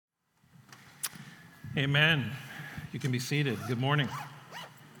Amen. You can be seated. Good morning.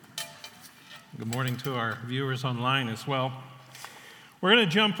 Good morning to our viewers online as well. We're going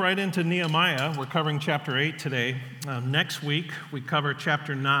to jump right into Nehemiah. We're covering chapter 8 today. Next week, we cover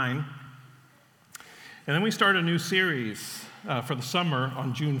chapter 9. And then we start a new series for the summer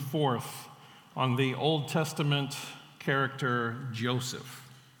on June 4th on the Old Testament character Joseph.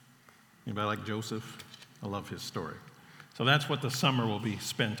 Anybody like Joseph? I love his story. So that's what the summer will be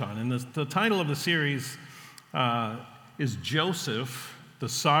spent on. And the title of the series is Joseph, the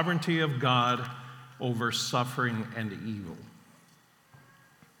Sovereignty of God over Suffering and Evil.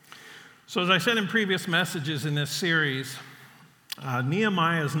 So as I said in previous messages in this series,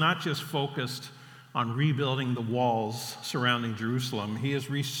 Nehemiah is not just focused on rebuilding the walls surrounding Jerusalem. He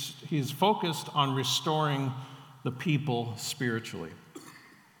is focused on restoring the people spiritually.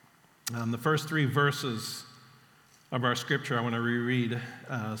 The first three verses of our scripture I want to reread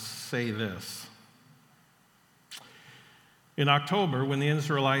say this. In October, when the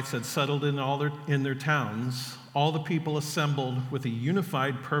Israelites had settled in their towns, all the people assembled with a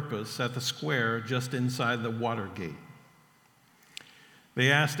unified purpose at the square just inside the water gate.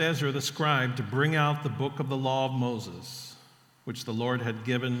 They asked Ezra the scribe to bring out the book of the law of Moses, which the Lord had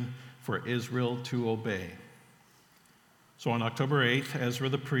given for Israel to obey. So on October 8th, Ezra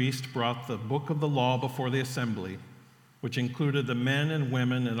the priest brought the book of the law before the assembly, which included the men and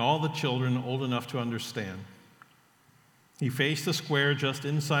women and all the children old enough to understand. He faced the square just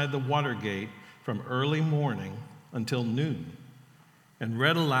inside the water gate from early morning until noon and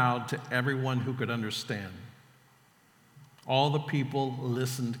read aloud to everyone who could understand. All the people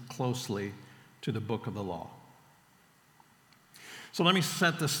listened closely to the book of the law. So let me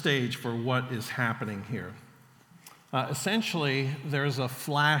set the stage for what is happening here. Essentially, there's a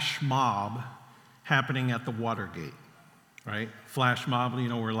flash mob happening at the water gate. Right? Flash mob,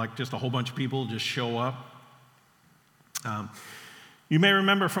 where like just a whole bunch of people just show up. You may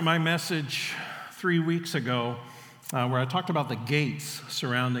remember from my message 3 weeks ago where I talked about the gates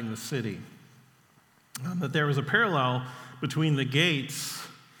surrounding the city, that there was a parallel between the gates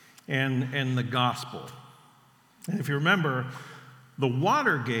and the gospel. And if you remember, the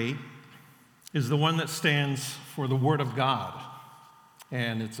water gate is the one that stands for the Word of God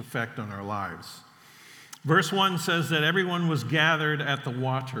and its effect on our lives. Verse 1 says that everyone was gathered at the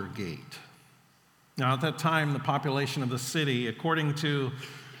water gate. Now, at that time, the population of the city, according to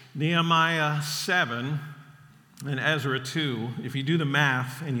Nehemiah 7 and Ezra 2, if you do the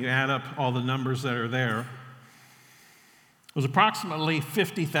math and you add up all the numbers that are there, was approximately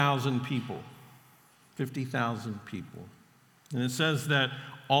 50,000 people. 50,000 people. And it says that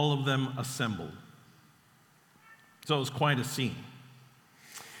all of them assembled. So it was quite a scene.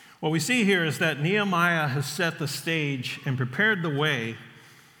 What we see here is that Nehemiah has set the stage and prepared the way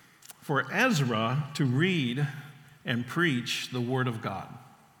for Ezra to read and preach the Word of God.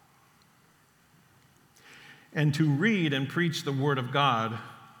 And to read and preach the Word of God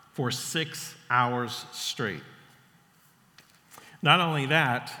for 6 hours straight. Not only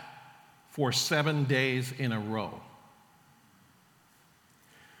that, for 7 days in a row.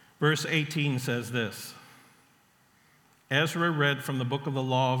 Verse 18 says this. Ezra read from the book of the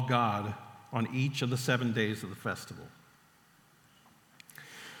law of God on each of the 7 days of the festival.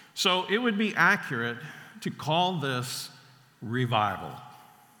 So it would be accurate to call this revival.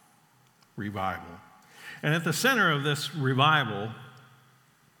 Revival. And at the center of this revival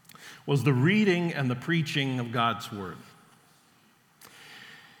was the reading and the preaching of God's Word.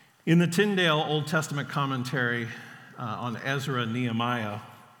 In the Tyndale Old Testament commentary on Ezra and Nehemiah,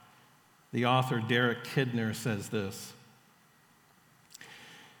 the author Derek Kidner says this.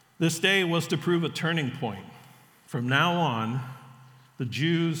 This day was to prove a turning point. From now on, the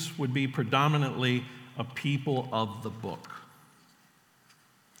Jews would be predominantly a people of the book.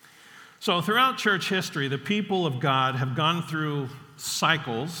 So throughout church history, the people of God have gone through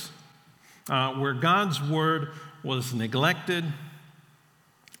cycles where God's word was neglected,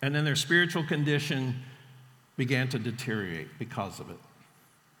 and then their spiritual condition began to deteriorate because of it.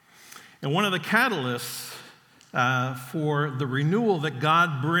 And one of the catalysts for the renewal that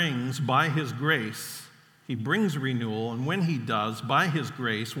God brings by His grace, He brings renewal, and when He does, by His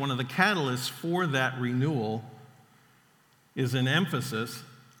grace, one of the catalysts for that renewal is an emphasis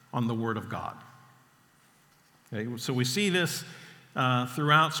on the Word of God. Okay? So we see this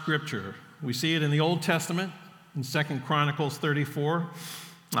throughout Scripture. We see it in the Old Testament, in 2 Chronicles 34,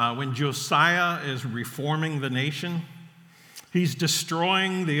 when Josiah is reforming the nation. He's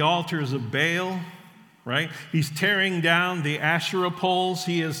destroying the altars of Baal, right? He's tearing down the Asherah poles.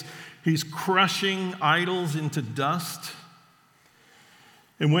 He's crushing idols into dust.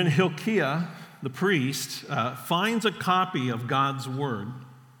 And when Hilkiah, the priest, finds a copy of God's word,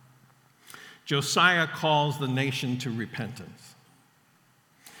 Josiah calls the nation to repentance.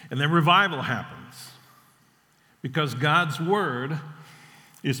 And then revival happens because God's word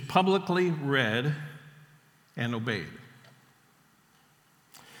is publicly read and obeyed.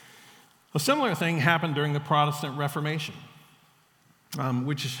 A similar thing happened during the Protestant Reformation,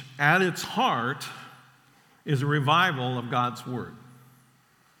 which at its heart is a revival of God's word.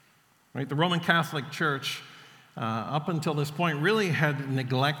 Right? The Roman Catholic Church, up until this point, really had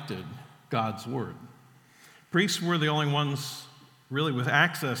neglected God's word. Priests were the only ones really with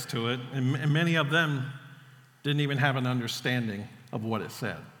access to it, and many of them didn't even have an understanding of what it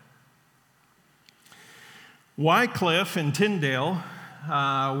said. Wycliffe and Tyndale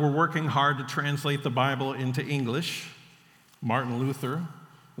were working hard to translate the Bible into English. Martin Luther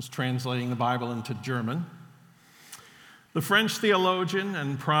was translating the Bible into German. The French theologian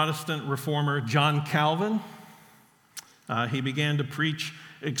and Protestant reformer John Calvin, he began to preach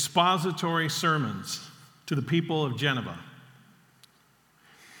expository sermons to the people of Geneva,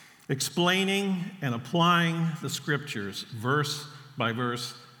 explaining and applying the scriptures verse by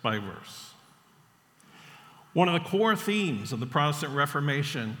verse by verse. One of the core themes of the Protestant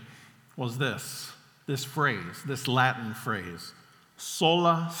Reformation was this phrase, this Latin phrase,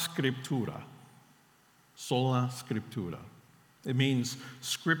 sola scriptura. Sola scriptura. It means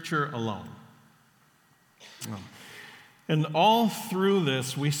scripture alone. And all through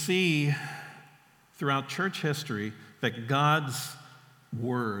this, we see throughout church history that God's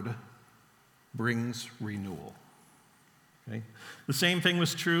word brings renewal. Okay? The same thing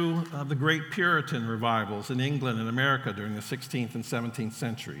was true of the great Puritan revivals in England and America during the 16th and 17th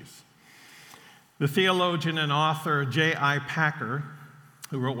centuries. The theologian and author J.I. Packer,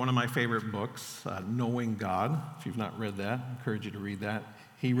 who wrote one of my favorite books, Knowing God. If you've not read that, I encourage you to read that.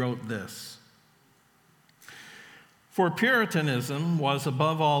 He wrote this: "For Puritanism was,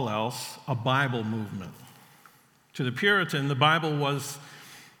 above all else, a Bible movement. To the Puritan, the Bible was,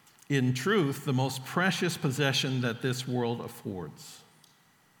 in truth, the most precious possession that this world affords.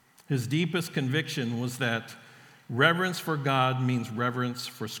 His deepest conviction was that reverence for God means reverence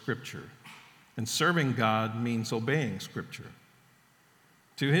for Scripture, and serving God means obeying Scripture.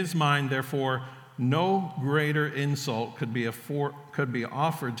 To his mind, therefore, no greater insult could be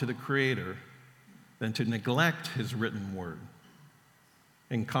offered to the Creator than to neglect his written word.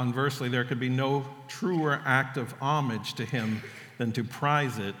 And conversely, there could be no truer act of homage to him than to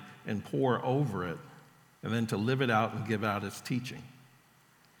prize it and pore over it, and then to live it out and give out its teaching.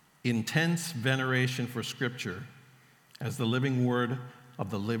 Intense veneration for Scripture as the living word of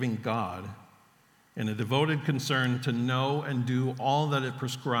the living God, and a devoted concern to know and do all that it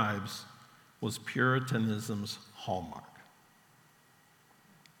prescribes was Puritanism's hallmark."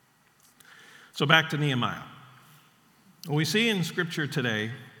 So back to Nehemiah. What we see in Scripture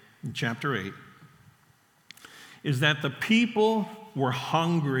today, in chapter 8, is that the people were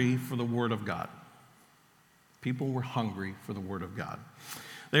hungry for the Word of God. People were hungry for the Word of God.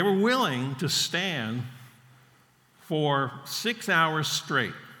 They were willing to stand for 6 hours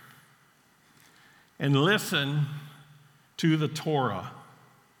straight and listen to the Torah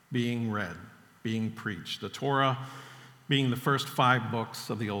being read, being preached. The Torah being the first 5 books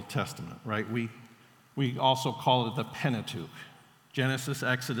of the Old Testament, right? We also call it the Pentateuch: Genesis,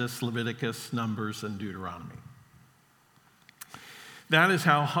 Exodus, Leviticus, Numbers, and Deuteronomy. That is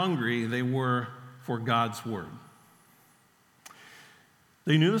how hungry they were for God's word.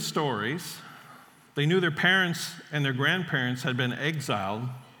 They knew the stories. They knew their parents and their grandparents had been exiled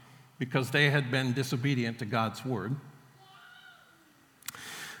because they had been disobedient to God's word.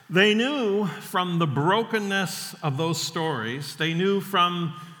 They knew from the brokenness of those stories, they knew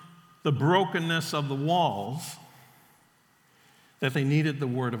from the brokenness of the walls, that they needed the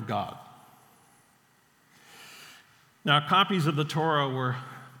Word of God. Now, copies of the Torah were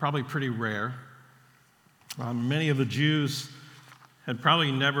probably pretty rare. Many of the Jews had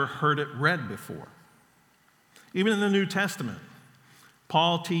probably never heard it read before. Even in the New Testament,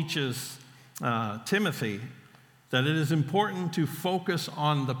 Paul teaches Timothy that it is important to focus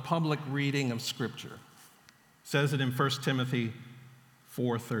on the public reading of Scripture. It says it in 1 Timothy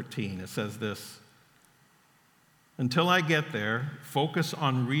 4:13. It says this: "Until I get there, focus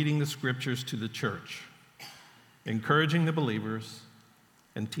on reading the Scriptures to the church, encouraging the believers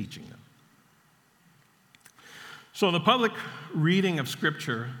and teaching them." So the public reading of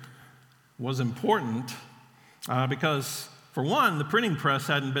Scripture was important because, for one, the printing press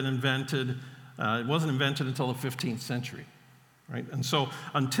hadn't been invented. It wasn't invented until the 15th century, right? And so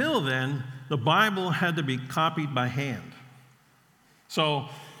until then, the Bible had to be copied by hand. So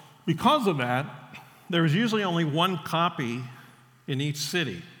Because of that, there was usually only one copy in each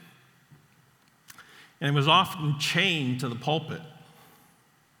city, and it was often chained to the pulpit.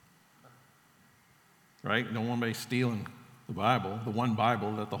 Right? You don't want anybody stealing the Bible, the one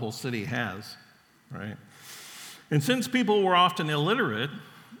Bible that the whole city has, right? And since people were often illiterate,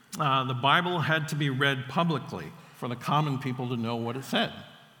 the Bible had to be read publicly for the common people to know what it said.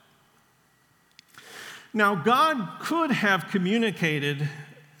 Now, God could have communicated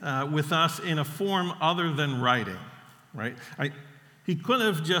with us in a form other than writing, right? He could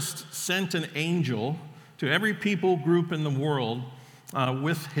have just sent an angel to every people group in the world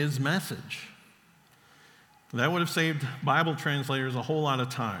with his message. That would have saved Bible translators a whole lot of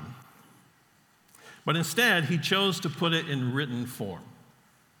time. But instead, he chose to put it in written form.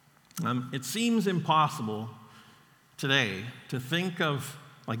 It seems impossible today to think of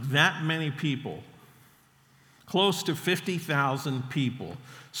like that many people, close to 50,000 people,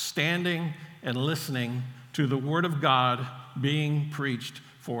 standing and listening to the Word of God being preached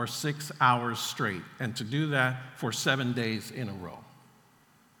for 6 hours straight, and to do that for 7 days in a row.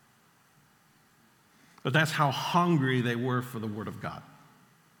 But that's how hungry they were for the Word of God.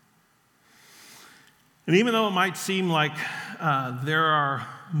 And even though it might seem like there are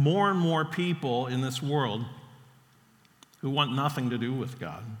more and more people in this world who want nothing to do with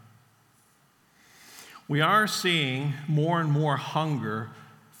God, we are seeing more and more hunger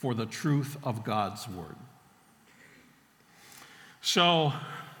for the truth of God's Word. So,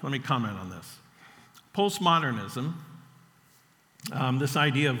 let me comment on this. Postmodernism, this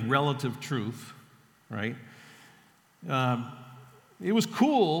idea of relative truth, right? It was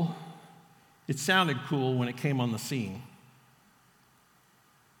cool. It sounded cool when it came on the scene,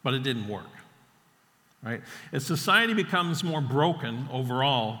 but it didn't work, right? As society becomes more broken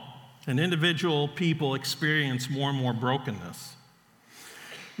overall, and individual people experience more and more brokenness,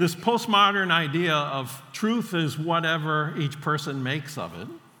 this postmodern idea of truth is whatever each person makes of it,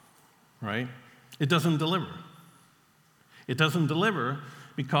 right? It doesn't deliver. It doesn't deliver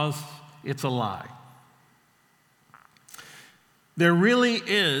because it's a lie. There really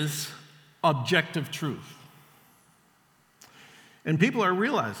is objective truth. And people are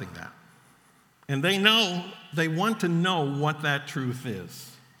realizing that. And they want to know what that truth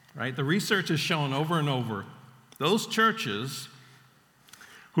is, right? The research has shown over and over, those churches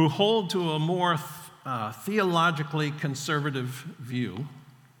who hold to a more theologically conservative view,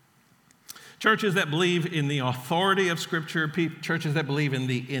 churches that believe in the authority of Scripture, churches that believe in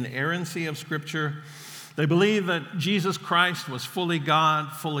the inerrancy of Scripture, they believe that Jesus Christ was fully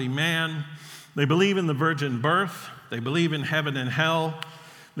God, fully man. They believe in the virgin birth. They believe in heaven and hell.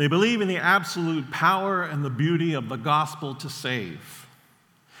 They believe in the absolute power and the beauty of the gospel to save.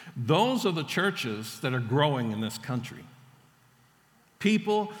 Those are the churches that are growing in this country.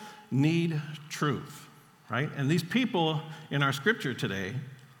 People need truth, right? And these people in our scripture today,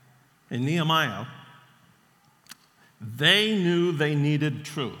 in Nehemiah, they knew they needed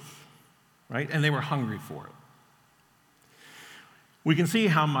truth. Right? And they were hungry for it. We can see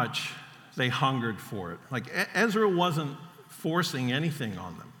how much they hungered for it. Like Ezra wasn't forcing anything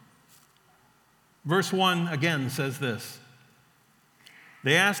on them. Verse 1 again says this.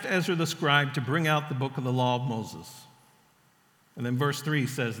 They asked Ezra the scribe to bring out the book of the law of Moses. And then verse 3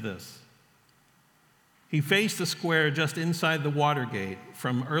 says this. He faced the square just inside the water gate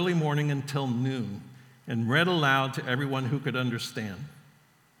from early morning until noon and read aloud to everyone who could understand.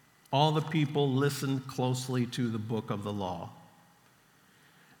 All the people listened closely to the book of the law.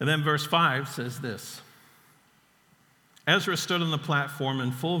 And then verse 5 says this. Ezra stood on the platform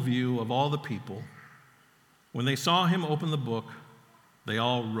in full view of all the people. When they saw him open the book, they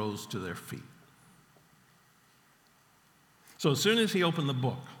all rose to their feet. So as soon as he opened the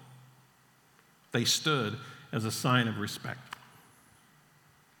book, they stood as a sign of respect,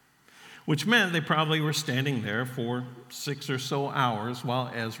 which meant they probably were standing there for 6 or so hours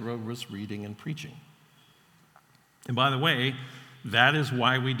while Ezra was reading and preaching. And by the way, that is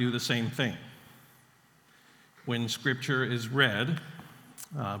why we do the same thing. When Scripture is read,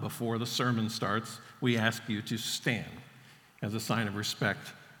 before the sermon starts, we ask you to stand as a sign of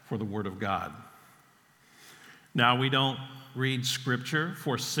respect for the Word of God. Now, we don't read Scripture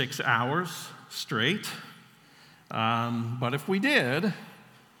for 6 hours straight, but if we did,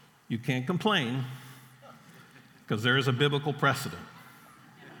 you can't complain because there is a biblical precedent.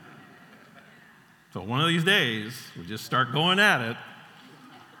 So one of these days, we just start going at it,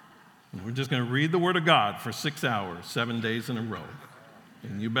 and we're just going to read the Word of God for 6 hours, 7 days in a row.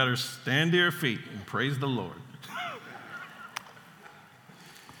 And you better stand to your feet and praise the Lord.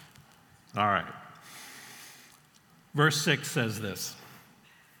 All right. Verse 6 says this.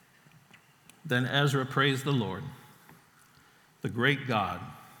 Then Ezra praised the Lord, the great God,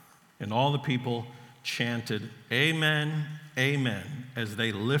 and all the people chanted, "Amen, amen," as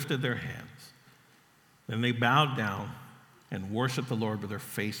they lifted their hands. Then they bowed down and worshiped the Lord with their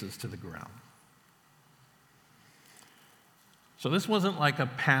faces to the ground. So this wasn't like a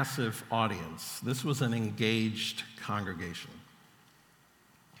passive audience. This was an engaged congregation.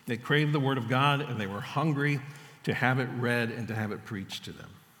 They craved the word of God, and they were hungry to have it read and to have it preached to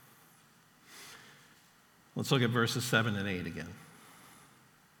them. Let's look at verses 7 and 8 again.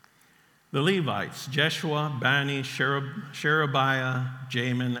 The Levites, Jeshua, Bani, Sherebiah,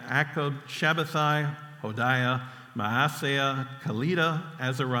 Jamin, Akkub, Shabbathai, Hodiah, Maaseiah, Kelita,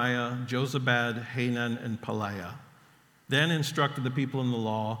 Azariah, Jozabad, Hanan, and Pelaiah, then instructed the people in the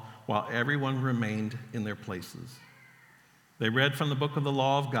law while everyone remained in their places. They read from the book of the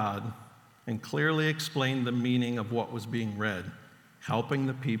law of God and clearly explained the meaning of what was being read, helping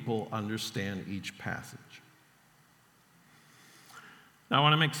the people understand each passage. Now, I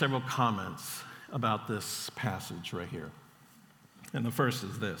want to make several comments about this passage right here. And the first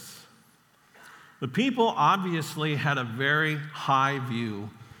is this. The people obviously had a very high view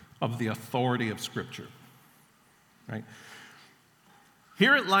of the authority of Scripture, right?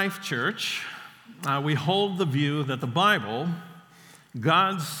 Here at Life Church, we hold the view that the Bible,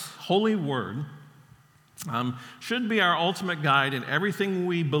 God's holy word, should be our ultimate guide in everything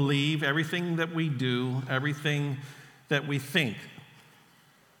we believe, everything that we do, everything that we think.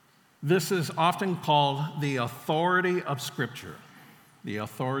 This is often called the authority of Scripture. The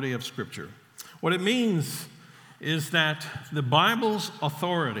authority of Scripture. What it means is that the Bible's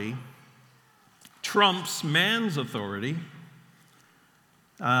authority trumps man's authority,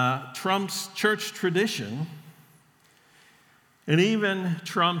 trumps church tradition, and even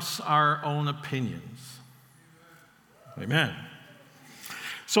trumps our own opinions. Amen.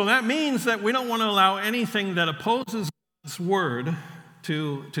 So that means that we don't want to allow anything that opposes God's word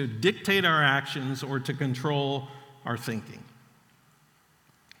to dictate our actions or to control our thinking.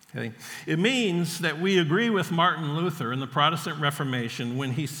 Okay? It means that we agree with Martin Luther in the Protestant Reformation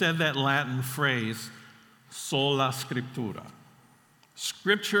when he said that Latin phrase, sola scriptura.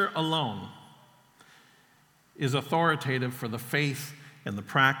 Scripture alone is authoritative for the faith and the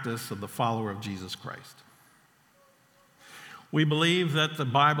practice of the follower of Jesus Christ. We believe that the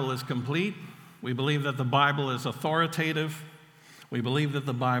Bible is complete. We believe that the Bible is authoritative. We believe that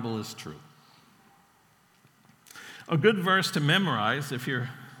the Bible is true. A good verse to memorize,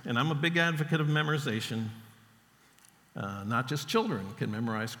 and I'm a big advocate of memorization, not just children can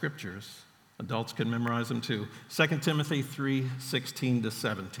memorize scriptures. Adults can memorize them too. 2 Timothy 3:16 to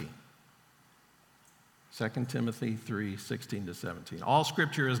 17. 2 Timothy 3:16 to 17. All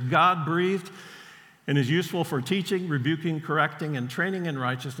scripture is God-breathed and is useful for teaching, rebuking, correcting, and training in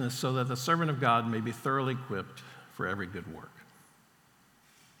righteousness so that the servant of God may be thoroughly equipped for every good work.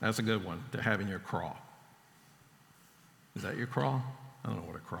 That's a good one to have in your crawl. Is that your crawl? I don't know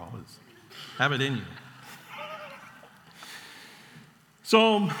what a crawl is. Have it in you.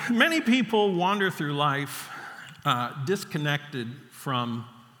 So many people wander through life disconnected from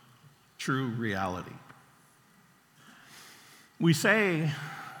true reality. We say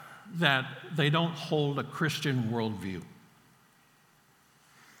that they don't hold a Christian worldview.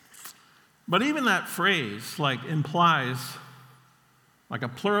 But even that phrase implies a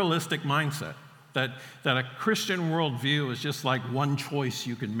pluralistic mindset, that a Christian worldview is just like one choice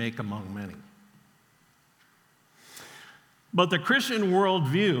you can make among many. But the Christian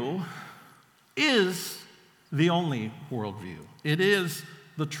worldview is the only worldview. It is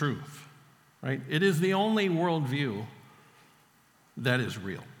the truth, right? It is the only worldview that is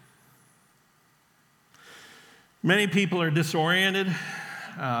real. Many people are disoriented.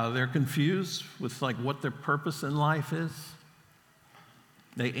 They're confused with what their purpose in life is.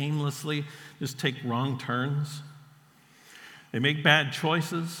 They aimlessly just take wrong turns. They make bad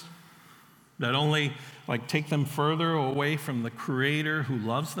choices that only take them further away from the Creator who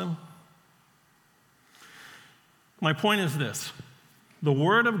loves them. My point is this: the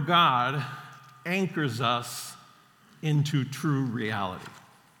Word of God anchors us into true reality.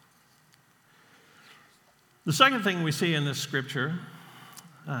 The second thing we see in this scripture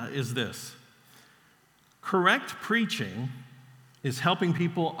is this: correct preaching is helping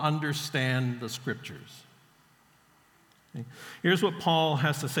people understand the scriptures. Okay? Here's what Paul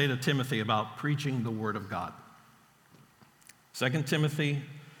has to say to Timothy about preaching the word of God. 2 Timothy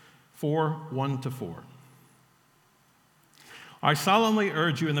 4:1-4. I solemnly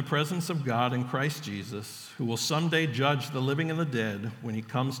urge you in the presence of God in Christ Jesus, who will someday judge the living and the dead when he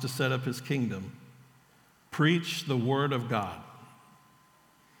comes to set up his kingdom, preach the word of God.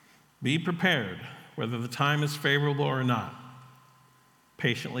 Be prepared, whether the time is favorable or not.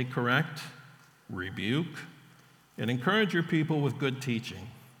 Patiently correct, rebuke, and encourage your people with good teaching.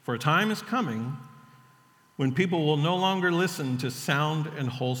 For a time is coming when people will no longer listen to sound and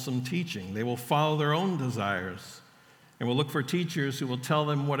wholesome teaching. They will follow their own desires and will look for teachers who will tell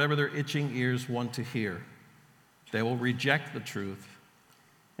them whatever their itching ears want to hear. They will reject the truth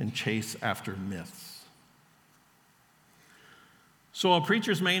and chase after myths. So a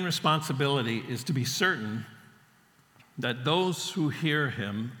preacher's main responsibility is to be certain that those who hear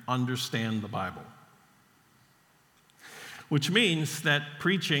him understand the Bible, which means that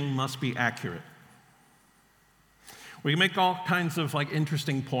preaching must be accurate. We make all kinds of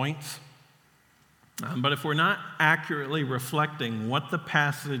interesting points, but if we're not accurately reflecting what the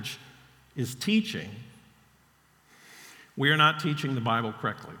passage is teaching, we are not teaching the Bible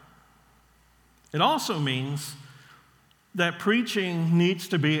correctly. It also means that preaching needs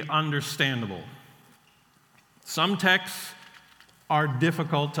to be understandable. Some texts are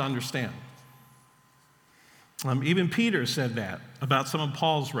difficult to understand. Even Peter said that about some of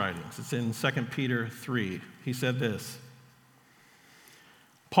Paul's writings. It's in 2 Peter 3. He said this: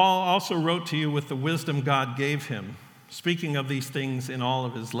 Paul also wrote to you with the wisdom God gave him, speaking of these things in all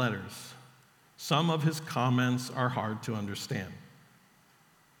of his letters. Some of his comments are hard to understand.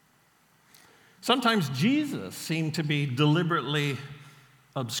 Sometimes Jesus seemed to be deliberately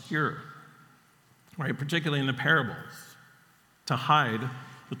obscure, right? Particularly in the parables, to hide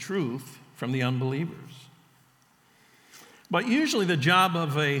the truth from the unbelievers. But usually the job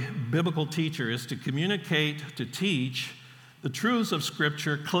of a biblical teacher is to communicate, to teach the truths of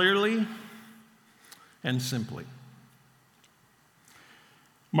Scripture clearly and simply.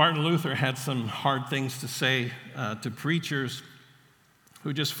 Martin Luther had some hard things to say to preachers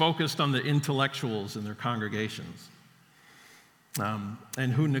who just focused on the intellectuals in their congregations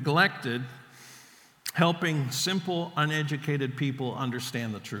and who neglected helping simple, uneducated people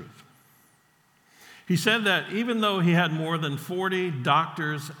understand the truth. He said that even though he had more than 40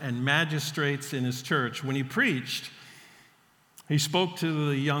 doctors and magistrates in his church, when he preached, he spoke to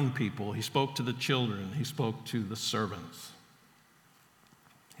the young people, he spoke to the children, he spoke to the servants.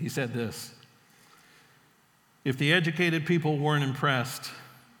 He said this: if the educated people weren't impressed,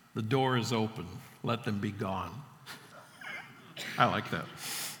 the door is open, let them be gone. I like that.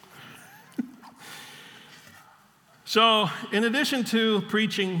 So, in addition to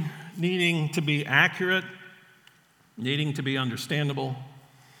preaching needing to be accurate, needing to be understandable,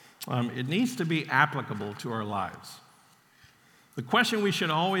 it needs to be applicable to our lives. The question we should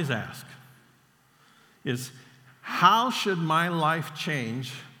always ask is, how should my life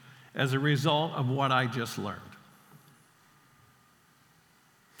change as a result of what I just learned?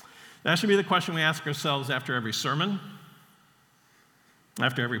 That should be the question we ask ourselves after every sermon,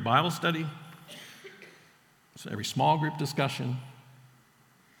 after every Bible study, every small group discussion.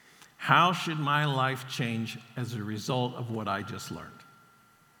 How should my life change as a result of what I just learned?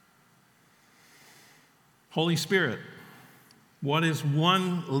 Holy Spirit, what is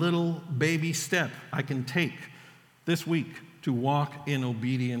one little baby step I can take this week to walk in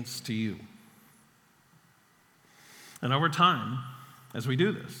obedience to you? And over time, as we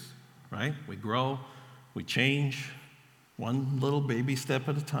do this, right, we grow, we change, one little baby step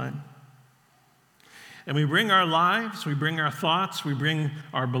at a time. And we bring our lives, we bring our thoughts, we bring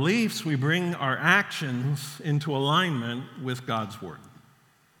our beliefs, we bring our actions into alignment with God's Word.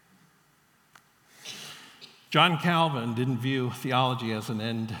 John Calvin didn't view theology as an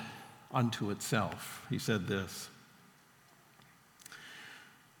end unto itself. He said this: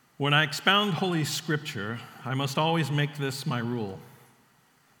 when I expound Holy Scripture, I must always make this my rule,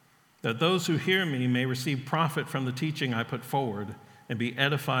 that those who hear me may receive profit from the teaching I put forward and be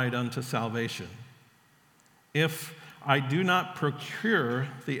edified unto salvation. If I do not procure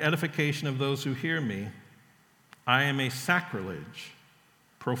the edification of those who hear me, I am a sacrilege,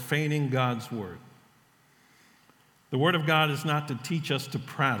 profaning God's word. The word of God is not to teach us to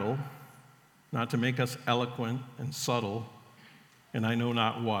prattle, not to make us eloquent and subtle, and I know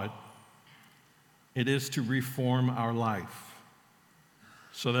not what. It is to reform our life,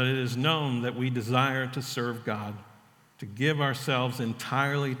 so that it is known that we desire to serve God, to give ourselves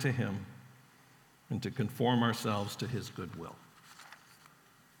entirely to Him, and to conform ourselves to His good will.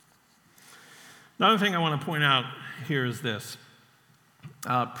 Another thing I want to point out here is this.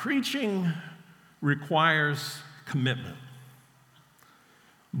 Preaching requires commitment,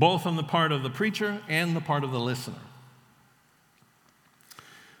 both on the part of the preacher and the part of the listener.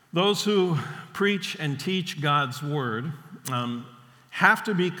 Those who preach and teach God's word have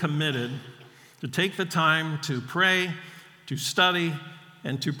to be committed to take the time to pray, to study,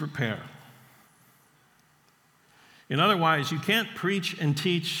 and to prepare. In other words, you can't preach and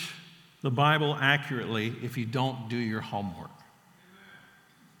teach the Bible accurately if you don't do your homework.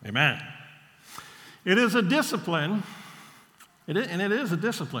 Amen. It is a discipline, it is a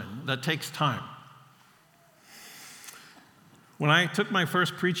discipline that takes time. When I took my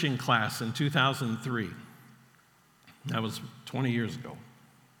first preaching class in 2003, that was 20 years ago,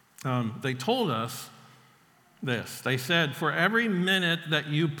 they told us this. They said, for every minute that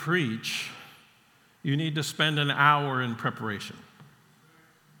you preach, you need to spend an hour in preparation.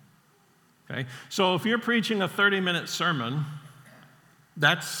 Okay? So if you're preaching a 30-minute sermon,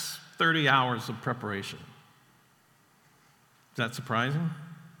 that's 30 hours of preparation. Is that surprising?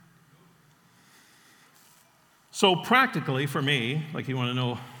 So practically for me, like you want to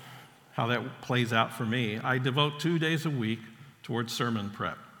know how that plays out for me, I devote 2 days a week towards sermon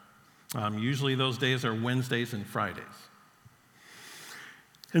prep. Usually those days are Wednesdays and Fridays.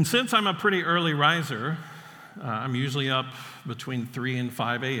 And since I'm a pretty early riser, I'm usually up between 3 and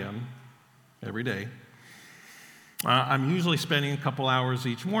 5 a.m. every day. I'm usually spending a couple hours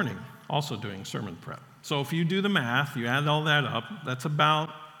each morning also doing sermon prep. So if you do the math, you add all that up, that's about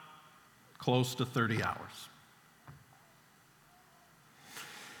close to 30 hours.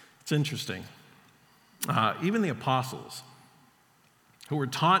 It's interesting. Even the apostles, who were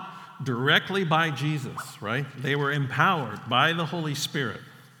taught directly by Jesus, right? They were empowered by the Holy Spirit.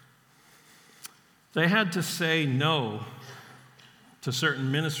 They had to say no to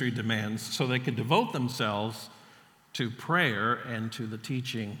certain ministry demands so they could devote themselves to prayer and to the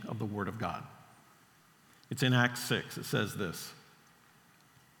teaching of the Word of God. It's in Acts 6. It says this.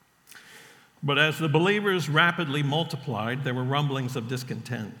 But as the believers rapidly multiplied, there were rumblings of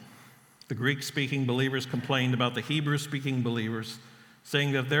discontent. The Greek-speaking believers complained about the Hebrew-speaking believers,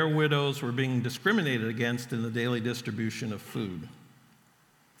 saying that their widows were being discriminated against in the daily distribution of food.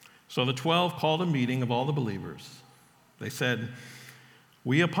 So the 12 called a meeting of all the believers. They said,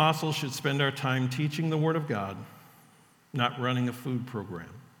 we apostles should spend our time teaching the Word of God, not running a food program.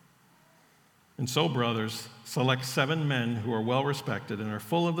 And so, brothers, select 7 men who are well respected and are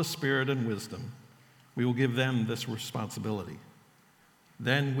full of the Spirit and wisdom. We will give them this responsibility.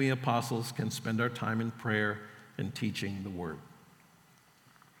 Then we apostles can spend our time in prayer and teaching the Word.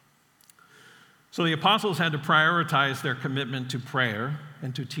 So the apostles had to prioritize their commitment to prayer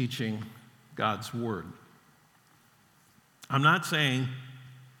and to teaching God's Word. I'm not saying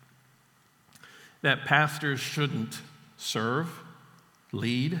that pastors shouldn't serve,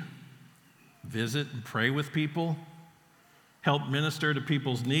 lead, visit and pray with people, help minister to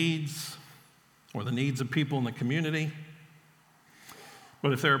people's needs or the needs of people in the community.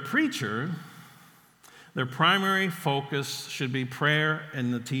 But if they're a preacher, their primary focus should be prayer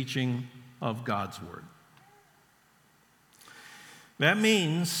and the teaching of God's Word. That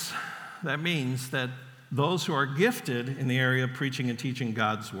means that those who are gifted in the area of preaching and teaching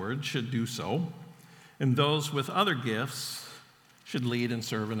God's Word should do so, and those with other gifts should lead and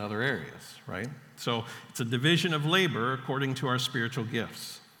serve in other areas, right? So it's a division of labor according to our spiritual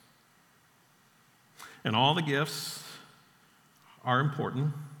gifts. And all the gifts are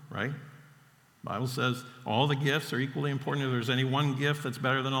important, right? The Bible says all the gifts are equally important. If there's any one gift that's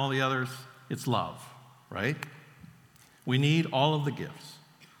better than all the others, it's love, right? We need all of the gifts.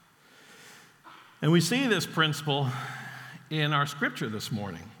 And we see this principle in our scripture this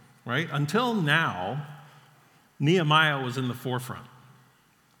morning, right? Until now, Nehemiah was in the forefront.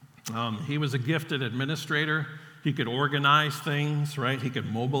 He was a gifted administrator. He could organize things, right? He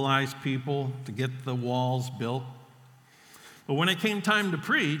could mobilize people to get the walls built. But when it came time to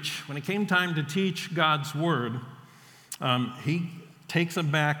preach, when it came time to teach God's Word, he takes a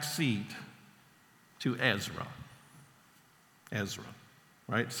back seat to Ezra. Ezra,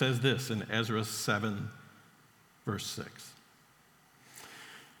 right? It says this in Ezra 7, verse 6.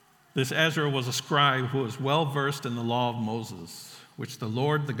 This Ezra was a scribe who was well versed in the law of Moses, which the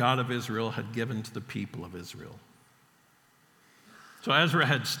Lord, the God of Israel, had given to the people of Israel. So Ezra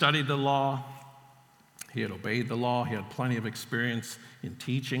had studied the law. He had obeyed the law. He had plenty of experience in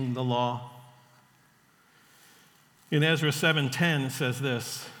teaching the law. In Ezra 7:10, it says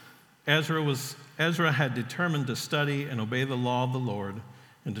this, Ezra had determined to study and obey the law of the Lord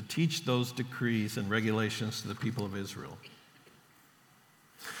and to teach those decrees and regulations to the people of Israel.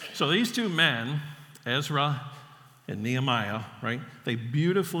 So these two men, Ezra and Nehemiah, right, they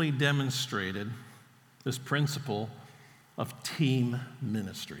beautifully demonstrated this principle of team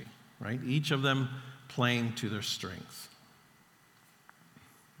ministry, right? Each of them playing to their strengths.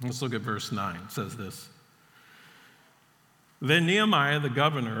 Let's look at verse 9. It says this. Then Nehemiah the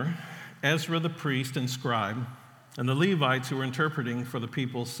governor, Ezra the priest and scribe, And the Levites who were interpreting for the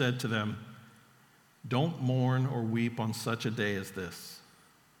people said to them, "Don't mourn or weep on such a day as this,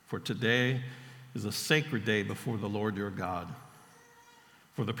 for today is a sacred day before the Lord your God."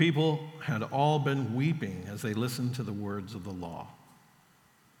 For the people had all been weeping as they listened to the words of the law.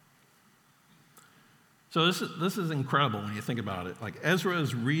 So this is incredible when you think about it. Like Ezra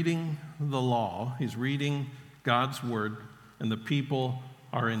is reading the law, he's reading God's word, and the people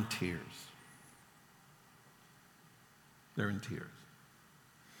are in tears. They're in tears.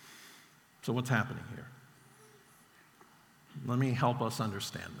 So what's happening here? Let me help us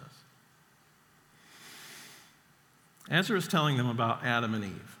understand this. Ezra is telling them about Adam and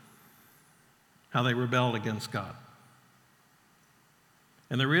Eve, how they rebelled against God.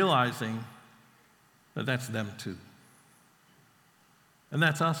 And they're realizing that that's them too. And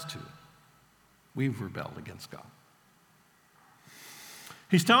that's us too. We've rebelled against God.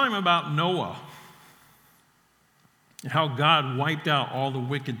 He's telling them about Noah, and how God wiped out all the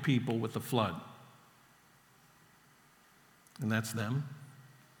wicked people with the flood. And that's them.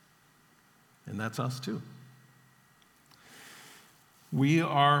 And that's us too. We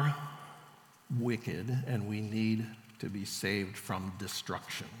are wicked and we need to be saved from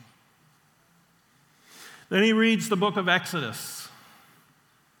destruction. Then he reads the book of Exodus.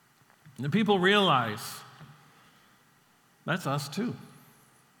 And the people realize that's us too.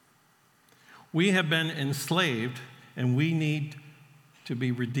 We have been enslaved and we need to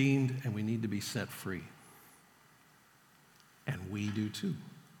be redeemed and we need to be set free. And we do too.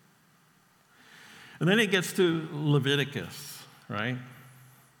 And then it gets to Leviticus, right?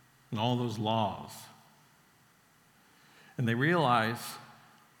 And all those laws. And they realize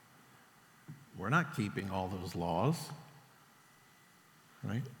we're not keeping all those laws,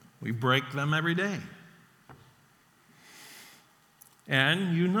 right? We break them every day.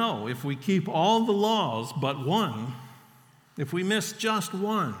 And you know, if we keep all the laws but one, if we miss just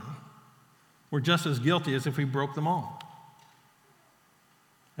one, we're just as guilty as if we broke them all.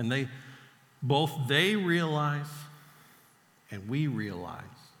 And they realize and we realize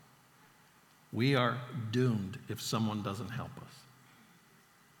we are doomed if someone doesn't help us.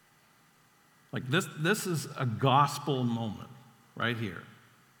 Like this is a gospel moment right here.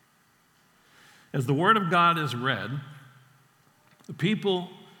 As the Word of God is read, the people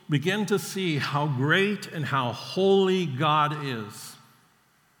begin to see how great and how holy God is.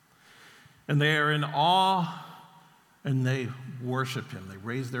 And they are in awe and they worship Him. They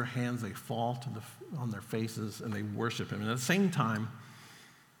raise their hands, they fall on their faces, and they worship Him. And at the same time,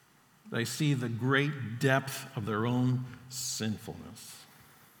 they see the great depth of their own sinfulness.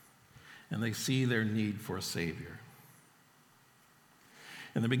 And they see their need for a Savior.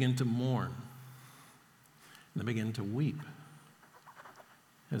 And they begin to mourn. And they begin to weep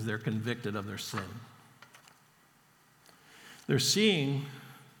as they're convicted of their sin. They're seeing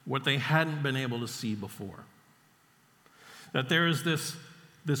what they hadn't been able to see before. That there is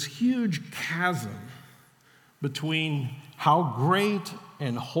this huge chasm between how great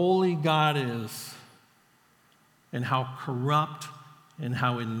and holy God is and how corrupt and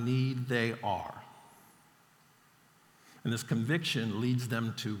how in need they are. And this conviction leads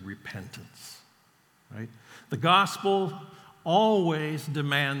them to repentance, right? The gospel always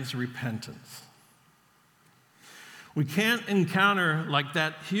demands repentance. We can't encounter like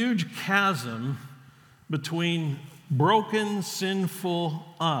that huge chasm between broken, sinful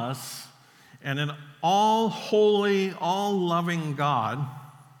us and an all-holy, all-loving God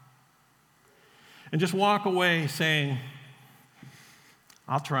and just walk away saying,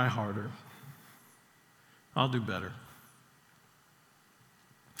 I'll try harder. I'll do better.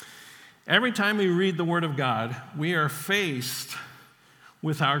 Every time we read the Word of God, we are faced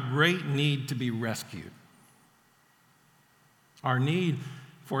with our great need to be rescued, our need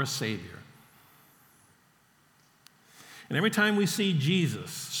for a Savior. And every time we see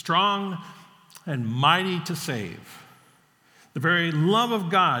Jesus, strong and mighty to save, the very love of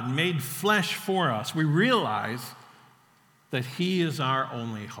God made flesh for us, we realize that He is our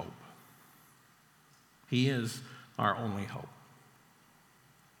only hope. He is our only hope.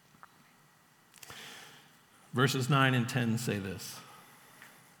 Verses 9 and 10 say this: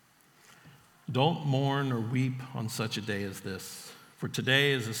 "Don't mourn or weep on such a day as this, for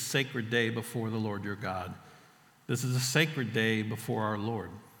today is a sacred day before the Lord your God. This is a sacred day before our Lord.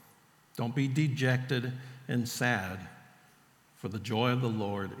 Don't be dejected and sad, for the joy of the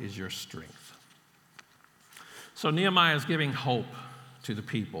Lord is your strength." So Nehemiah is giving hope to the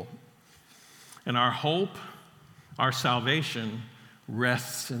people. And our hope, our salvation,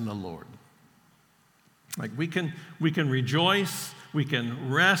 rests in the Lord. Like we can rejoice, we can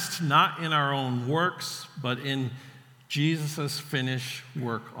rest not in our own works, but in Jesus' finished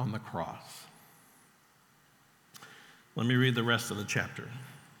work on the cross. Let me read the rest of the chapter.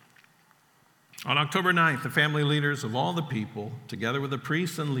 On October 9th, the family leaders of all the people, together with the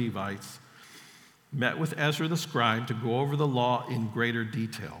priests and Levites, met with Ezra the scribe to go over the law in greater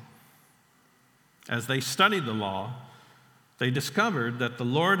detail. As they studied the law, they discovered that the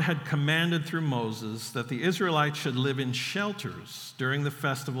Lord had commanded through Moses that the Israelites should live in shelters during the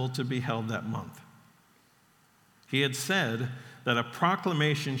festival to be held that month. He had said that a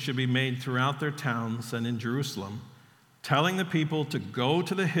proclamation should be made throughout their towns and in Jerusalem, telling the people to go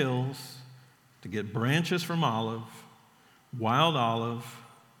to the hills to get branches from olive, wild olive,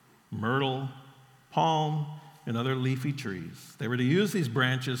 myrtle, palm, and other leafy trees. They were to use these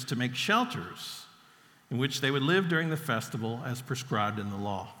branches to make shelters in which they would live during the festival as prescribed in the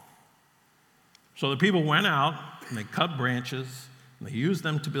law. So the people went out and they cut branches and they used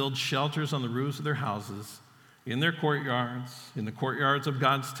them to build shelters on the roofs of their houses, in their courtyards, in the courtyards of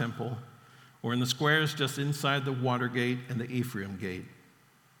God's temple, or in the squares just inside the water gate and the Ephraim gate.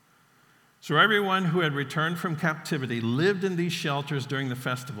 So everyone who had returned from captivity lived in these shelters during the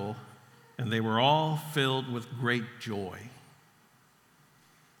festival, and they were all filled with great joy.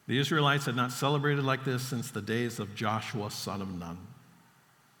 The Israelites had not celebrated like this since the days of Joshua, son of Nun.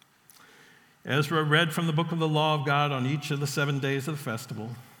 Ezra read from the book of the law of God on each of the 7 days of the festival.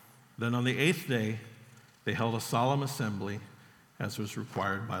 Then on the 8th day, they held a solemn assembly, as was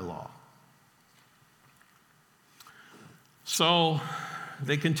required by law. So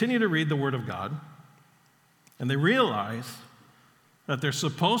they continue to read the Word of God, and they realize that they're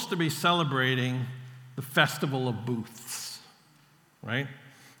supposed to be celebrating the Festival of Booths, right?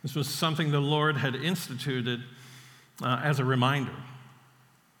 This was something the Lord had instituted as a reminder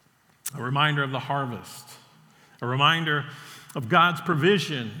of the harvest, a reminder of God's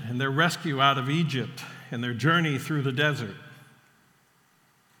provision and their rescue out of Egypt and their journey through the desert.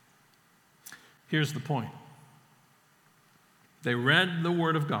 Here's the point. They read the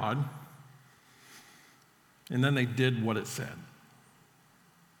Word of God, and then they did what it said.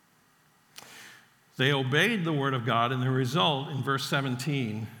 They obeyed the Word of God, and the result in verse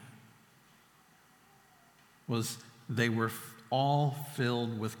 17 was they were all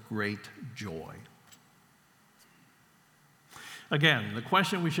filled with great joy. Again, the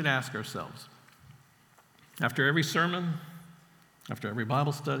question we should ask ourselves, after every sermon, after every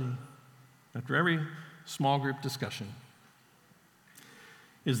Bible study, after every small group discussion,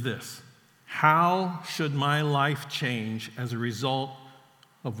 is this: how should my life change as a result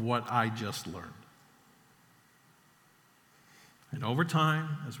of what I just learned? And over time,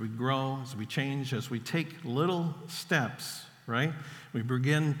 as we grow, as we change, as we take little steps, right? We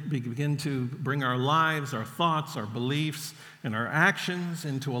begin to bring our lives, our thoughts, our beliefs, and our actions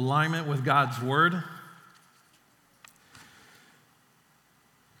into alignment with God's Word.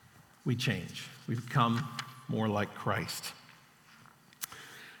 We change. We become more like Christ.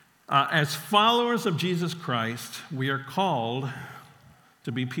 As followers of Jesus Christ, we are called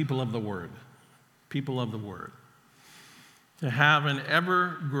to be people of the Word. People of the Word. To have an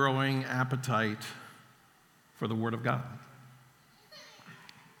ever-growing appetite for the Word of God.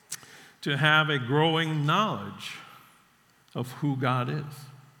 To have a growing knowledge of who God is.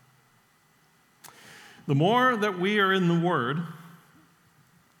 The more that we are in the Word,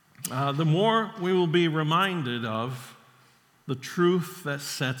 the more we will be reminded of the truth that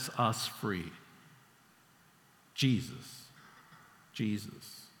sets us free. Jesus.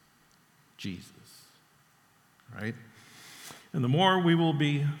 Jesus. Jesus. Right? And the more we will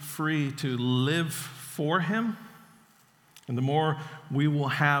be free to live for Him, and the more we will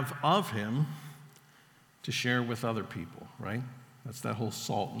have of Him to share with other people, right? That's that whole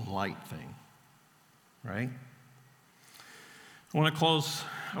salt and light thing, right? I want to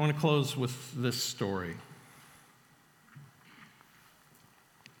close with this story.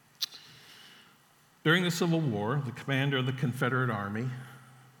 During the Civil War, the commander of the Confederate Army,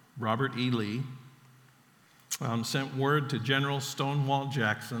 Robert E. Lee, sent word to General Stonewall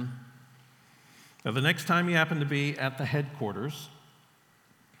Jackson that the next time he happened to be at the headquarters,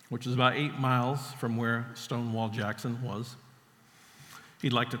 which is about 8 miles from where Stonewall Jackson was,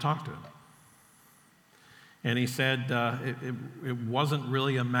 he'd like to talk to him. And he said it wasn't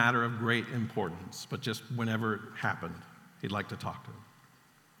really a matter of great importance, but just whenever it happened, he'd like to talk to him.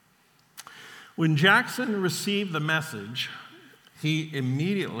 When Jackson received the message, he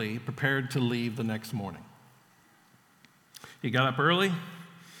immediately prepared to leave the next morning. He got up early,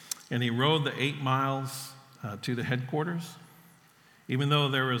 and he rode the 8 miles to the headquarters. Even though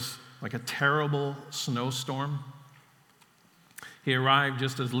there was like a terrible snowstorm, he arrived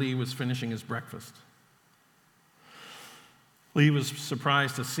just as Lee was finishing his breakfast. Lee was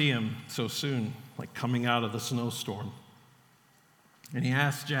surprised to see him so soon, like coming out of the snowstorm. And he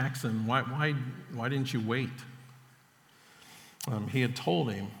asked Jackson, why didn't you wait? He had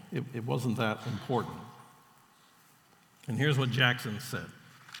told him it wasn't that important. And here's what Jackson said.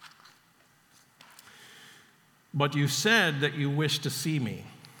 But you said that you wished to see me.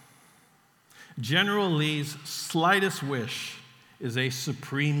 General Lee's slightest wish is a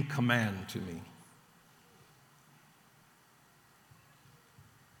supreme command to me.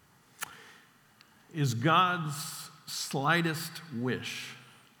 Is God's slightest wish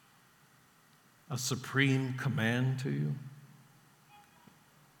a supreme command to you?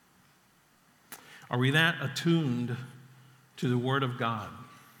 Are we that attuned to the Word of God,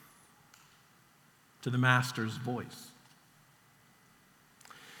 to the Master's voice,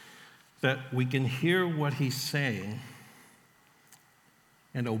 that we can hear what He's saying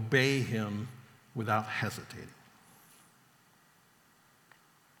and obey Him without hesitating?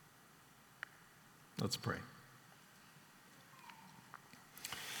 Let's pray.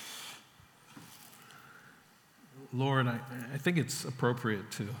 Lord, I think it's appropriate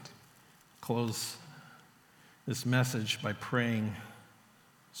to close this message by praying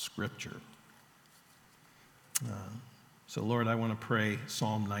Scripture. So, Lord, I want to pray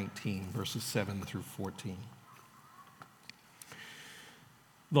Psalm 19, verses 7 through 14.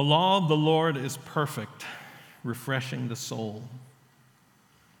 The law of the Lord is perfect, refreshing the soul.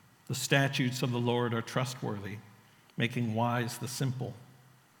 The statutes of the Lord are trustworthy, making wise the simple.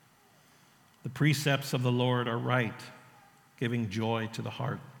 The precepts of the Lord are right, giving joy to the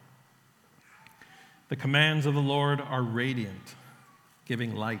heart. The commands of the Lord are radiant,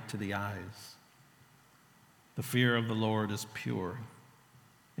 giving light to the eyes. The fear of the Lord is pure,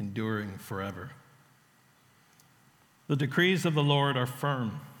 enduring forever. The decrees of the Lord are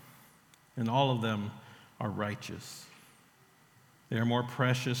firm, and all of them are righteous. They are more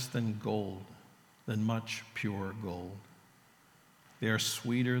precious than gold, than much pure gold. They are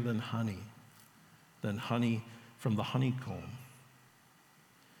sweeter than honey from the honeycomb.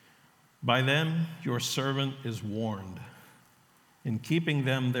 By them your servant is warned. In keeping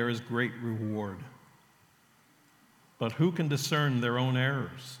them there is great reward. But who can discern their own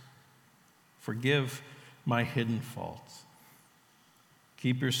errors? Forgive my hidden faults.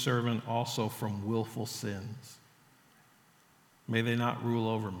 Keep your servant also from willful sins. May they not rule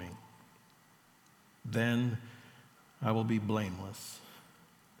over me. Then I will be blameless,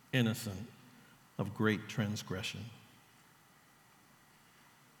 innocent of great transgression.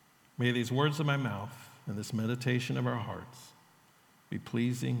 May these words of my mouth and this meditation of our hearts be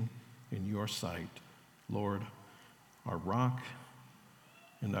pleasing in your sight, Lord, our rock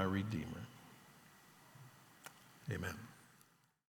and our Redeemer. Amen.